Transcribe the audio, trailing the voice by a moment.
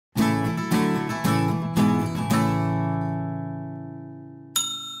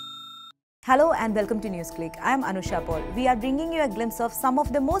Hello and welcome to Newsclick. I am Anusha Paul. We are bringing you a glimpse of some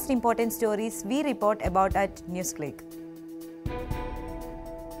of the most important stories we report about at Newsclick.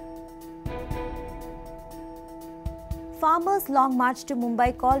 Farmers' long march to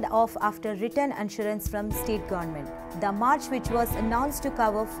Mumbai called off after written assurance from state government. The march, which was announced to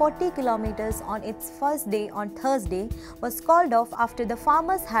cover 40 kilometers on its first day on Thursday, was called off after the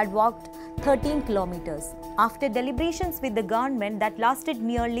farmers had walked 13 kilometers. After deliberations with the government that lasted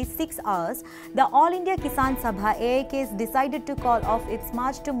nearly 6 hours, the All India Kisan Sabha AIKs decided to call off its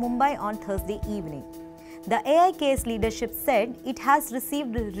march to Mumbai on Thursday evening. The AIK's leadership said it has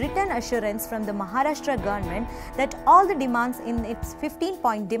received written assurance from the Maharashtra government that all the demands in its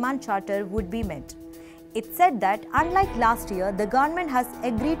 15-point demand charter would be met. It said that, unlike last year, the government has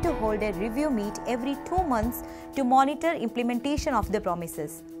agreed to hold a review meet every 2 months to monitor implementation of the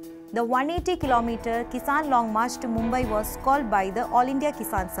promises. The 180-kilometer Kisan Long March to Mumbai was called by the All India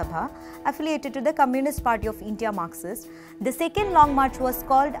Kisan Sabha, affiliated to the Communist Party of India Marxist. The second Long March was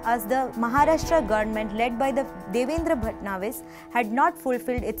called as the Maharashtra government, led by the Devendra Bhatnavis, had not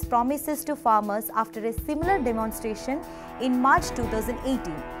fulfilled its promises to farmers after a similar demonstration in March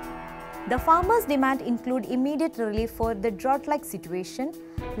 2018. The farmers' demand include immediate relief for the drought-like situation,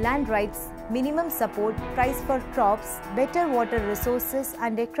 land rights, minimum support price for crops, better water resources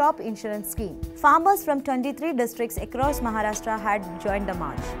and a crop insurance scheme. Farmers from 23 districts across Maharashtra had joined the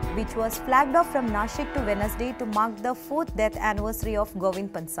march, which was flagged off from Nashik to Wednesday to mark the 4th death anniversary of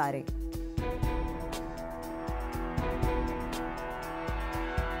Govind Pansare.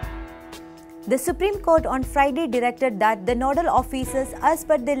 The Supreme Court on Friday directed that the nodal officers, as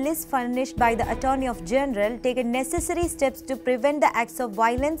per the list furnished by the Attorney General, take necessary steps to prevent the acts of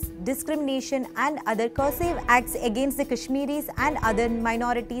violence, discrimination and other coercive acts against the Kashmiris and other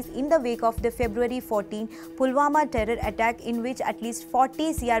minorities in the wake of the February 14 Pulwama terror attack, in which at least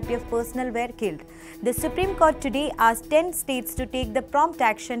 40 CRPF personnel were killed. The Supreme Court today asked 10 states to take the prompt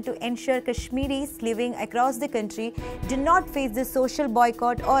action to ensure Kashmiris living across the country do not face the social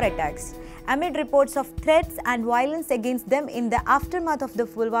boycott or attacks, amid reports of threats and violence against them in the aftermath of the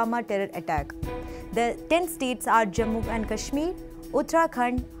Pulwama terror attack. The 10 states are Jammu and Kashmir,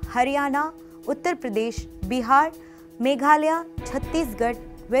 Uttarakhand, Haryana, Uttar Pradesh, Bihar, Meghalaya, Chhattisgarh,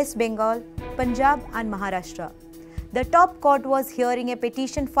 West Bengal, Punjab and Maharashtra. The top court was hearing a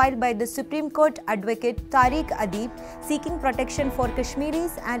petition filed by the Supreme Court advocate Tariq Adib seeking protection for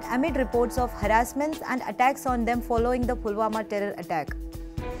Kashmiris and amid reports of harassments and attacks on them following the Pulwama terror attack.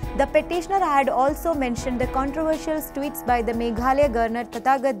 The petitioner had also mentioned the controversial tweets by the Meghalaya Governor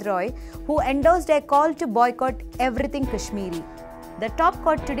Tathagat Roy, who endorsed a call to boycott everything Kashmiri. The top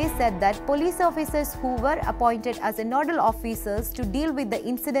court today said that police officers who were appointed as nodal officers to deal with the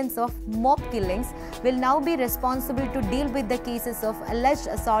incidents of mob killings will now be responsible to deal with the cases of alleged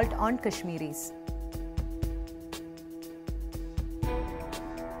assault on Kashmiris.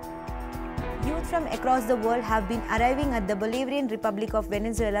 Youth from across the world have been arriving at the Bolivarian Republic of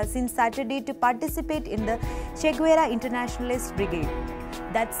Venezuela since Saturday to participate in the Che Guevara Internationalist Brigade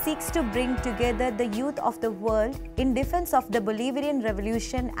that seeks to bring together the youth of the world in defense of the Bolivarian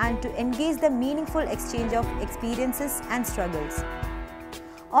Revolution and to engage the meaningful exchange of experiences and struggles.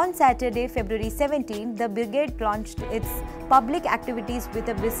 On Saturday, February 17, the brigade launched its public activities with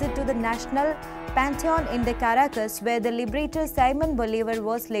a visit to the National Pantheon in the Caracas, where the liberator Simon Bolivar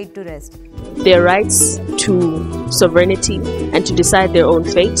was laid to rest. Their rights to sovereignty and to decide their own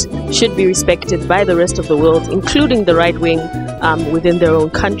fate should be respected by the rest of the world, including the right wing within their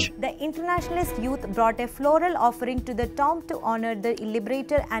own country. The internationalist youth brought a floral offering to the tomb to honor the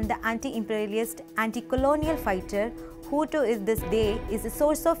liberator and the anti-imperialist, anti-colonial fighter, who to this day is a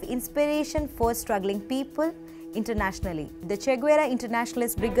source of inspiration for struggling people internationally. The Che Guevara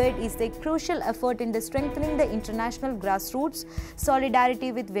Internationalist Brigade is a crucial effort in strengthening the international grassroots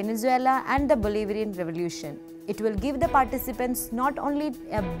solidarity with Venezuela and the Bolivarian Revolution. It will give the participants not only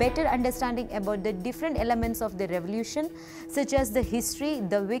a better understanding about the different elements of the revolution, such as the history,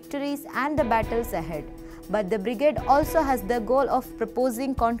 the victories and the battles ahead, but the brigade also has the goal of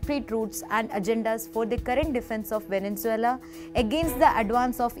proposing concrete routes and agendas for the current defense of Venezuela against the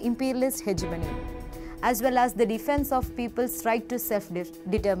advance of imperialist hegemony, as well as the defense of people's right to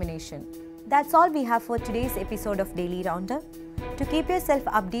self-determination. That's all we have for today's episode of Daily Roundup. To keep yourself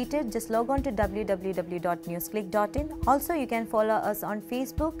updated, just log on to www.newsclick.in. Also, you can follow us on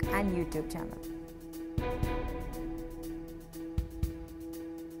Facebook and YouTube channel.